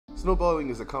Snowballing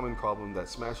is a common problem that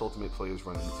Smash Ultimate players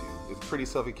run into. It's a pretty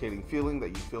suffocating feeling that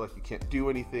you feel like you can't do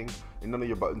anything and none of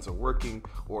your buttons are working,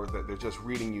 or that they're just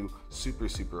reading you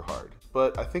super hard.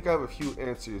 But I think I have a few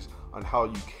answers on how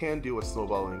you can deal with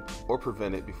snowballing or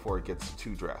prevent it before it gets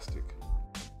too drastic.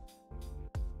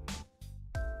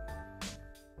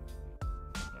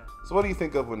 So what do you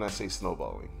think of when I say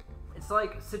snowballing? It's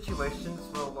like situations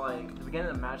where like the beginning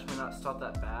of the match may not start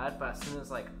that bad, but as soon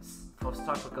as like post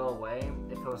start would go away,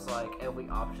 it feels like every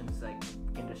option's like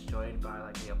getting destroyed by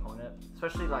like the opponent.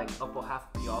 Especially like upper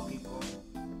half PR people.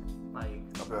 Like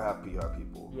upper half PR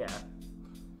people. Yeah.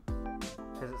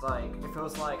 Cause it's like it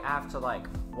feels like I have to like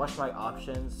watch my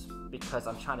options because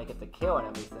I'm trying to get the kill and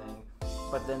everything.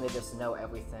 But then they just know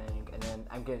everything, and then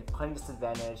I'm getting playing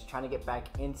disadvantage, trying to get back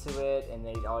into it, and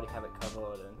they already have it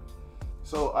covered. And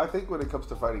so I think when it comes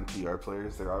to fighting PR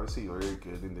players, they're obviously very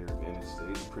good in their advantage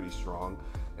state, pretty strong,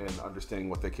 and understanding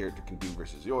what their character can do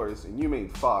versus yours. And you main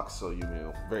Fox, so you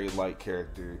know, very light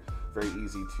character, very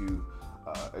easy to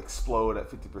explode at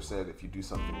 50% if you do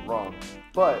something wrong.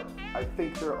 But I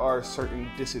think there are certain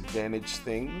disadvantaged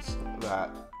things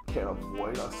that can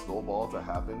avoid a snowball to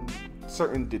happen.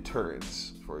 Certain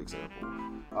deterrents, for example.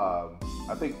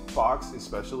 I think Fox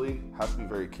especially has to be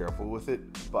very careful with it,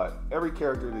 but every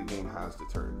character in the game has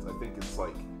deterrents. I think it's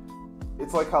like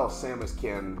how Samus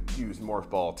can use Morph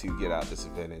Ball to get out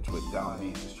disadvantage with down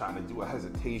B, just trying to do a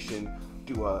hesitation,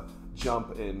 do a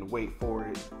jump and wait for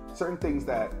it. Certain things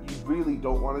that you really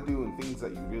don't want to do and things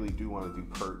that you really do want to do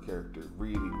per character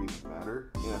really matter,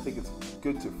 and I think it's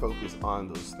good to focus on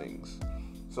those things.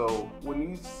 So when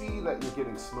you see that you're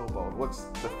getting snowballed, what's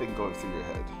the thing going through your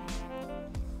head?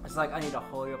 it's like I need to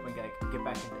hurry up and get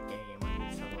back in the game. I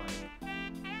need to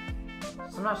like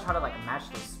sometimes try to like match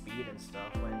the speed and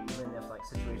stuff when even if like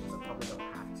situations I probably don't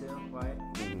have to, right?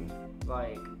 Mm-hmm.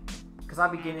 Like, cause I'll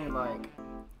be getting like,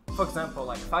 for example,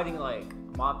 like fighting like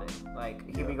Mobbit,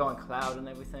 like he'll be going Cloud and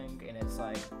everything, and it's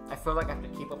like I feel like I have to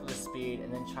keep up with the speed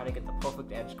and then try to get the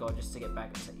perfect edge guard just to get back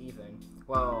into even.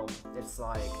 Well, it's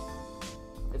like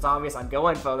it's obvious I'm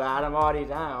going for that. I'm already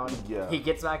down. Yeah. He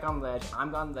gets back on ledge.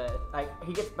 I'm on the like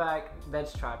he gets back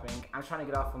ledge trapping. I'm trying to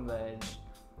get off from ledge,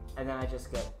 and then I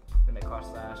just get the mid-car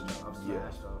slash up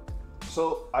slash up.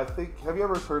 So I think, have you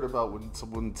ever heard about when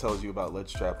someone tells you about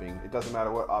ledge trapping, it doesn't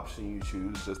matter what option you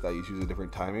choose, just that you choose a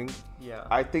different timing? Yeah.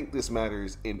 I think this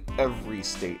matters in every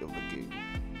state of the game.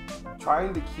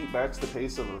 Trying to keep match the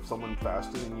pace of someone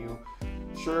faster than you,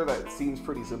 sure, that seems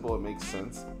pretty simple, it makes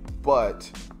sense,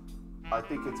 but I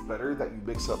think it's better that you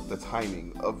mix up the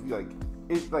timing of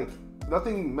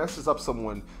nothing messes up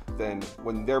someone than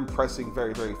when they're pressing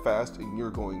very fast and you're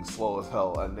going slow as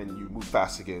hell, and then you move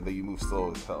fast again, then you move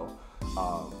slow as hell.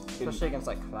 Especially against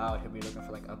like Cloud, he'll be looking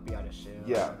for like up B out of shield.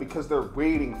 Yeah, because they're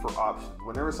waiting for options.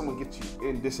 Whenever someone gets you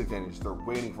in disadvantage, they're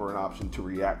waiting for an option to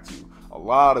react to. A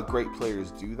lot of great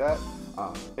players do that,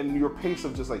 and your pace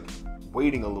of just like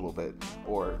waiting a little bit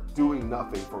or doing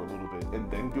nothing for a little bit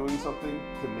and then doing something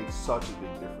can make such a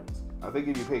big difference. I think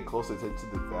if you pay close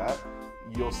attention to that,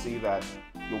 you'll see that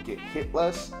you'll get hit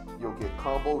less, you'll get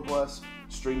comboed less,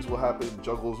 strings will happen,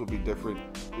 juggles will be different,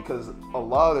 because a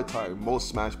lot of the time, most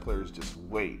Smash players just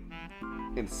wait,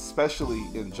 and especially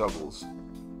in juggles.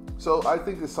 So I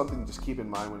think it's something to just keep in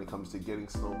mind when it comes to getting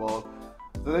snowballed.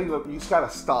 The thing you just gotta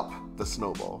stop the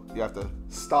snowball. You have to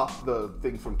stop the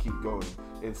thing from keep going.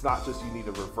 It's not just you need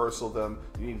to reversal them,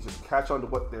 you need to just catch on to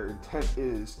what their intent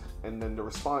is, and then the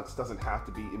response doesn't have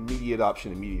to be immediate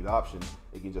option.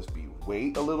 It can just be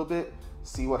wait a little bit,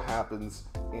 see what happens,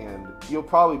 and you'll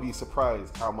probably be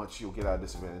surprised how much you'll get out of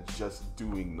disadvantage just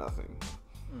doing nothing.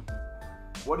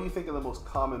 Mm-hmm. What do you think are the most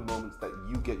common moments that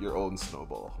you get your own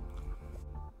snowball?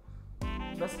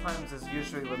 Best times is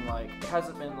usually when like it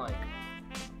hasn't been like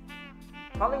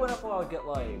probably whenever I'll get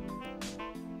like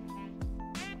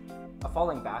a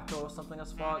falling back throw or something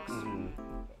as Fox, and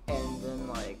then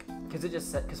like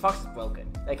because Fox is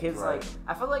broken, like his like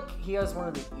I feel like he has one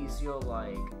of the easier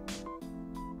like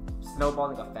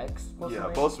snowballing effects.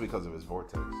 Yeah, mostly because of his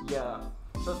vortex. Yeah,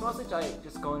 so it's mostly like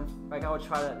just going like I would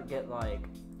try to get like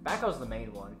back was the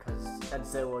main one because at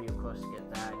zero you of course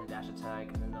get that and the dash attack,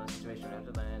 and then the situation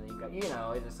after that, and you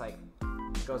got it just like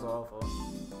goes all over.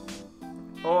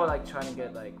 Or like trying to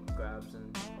get like grabs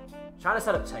and trying to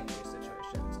set up tech based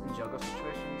situations and juggle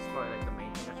situations is probably like the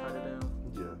main thing I try to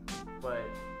do. Yeah. But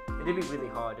it'd be really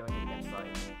hard doing it against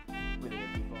like really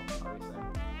good people, obviously.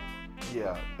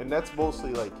 Yeah, and that's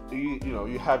mostly like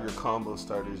you have your combo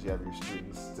starters, you have your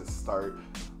strings to start,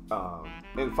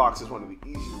 and Fox is one of the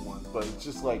easier ones. But it's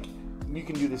just like you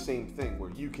can do the same thing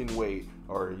where you can wait,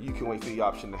 or you can wait for the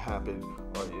option to happen,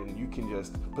 and you can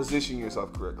just position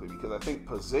yourself correctly. Because I think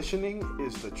positioning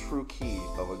is the true key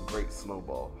of a great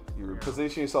snowball. You're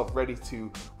positioning yourself ready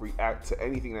to react to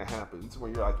anything that happens.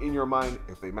 Where you're like in your mind,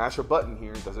 if they mash a button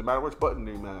here, it doesn't matter which button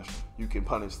they mash, you can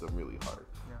punish them really hard.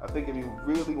 I think if you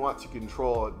really want to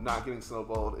control not getting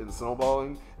snowballed in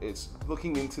snowballing, it's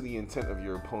looking into the intent of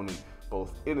your opponent,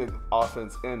 both in an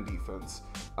offense and defense,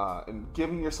 and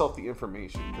giving yourself the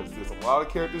information, because there's a lot of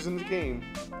characters in the game,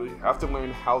 but you have to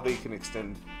learn how they can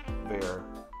extend their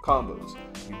combos.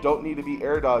 You don't need to be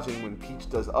air dodging when Peach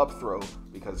does up throw,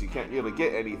 because you can't really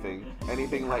get anything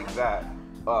like that.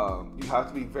 You have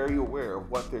to be very aware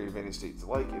of what their advantage state's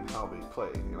like and how they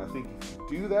play. And I think if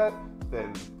you do that,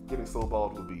 then getting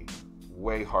snowballed will be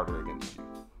way harder against you.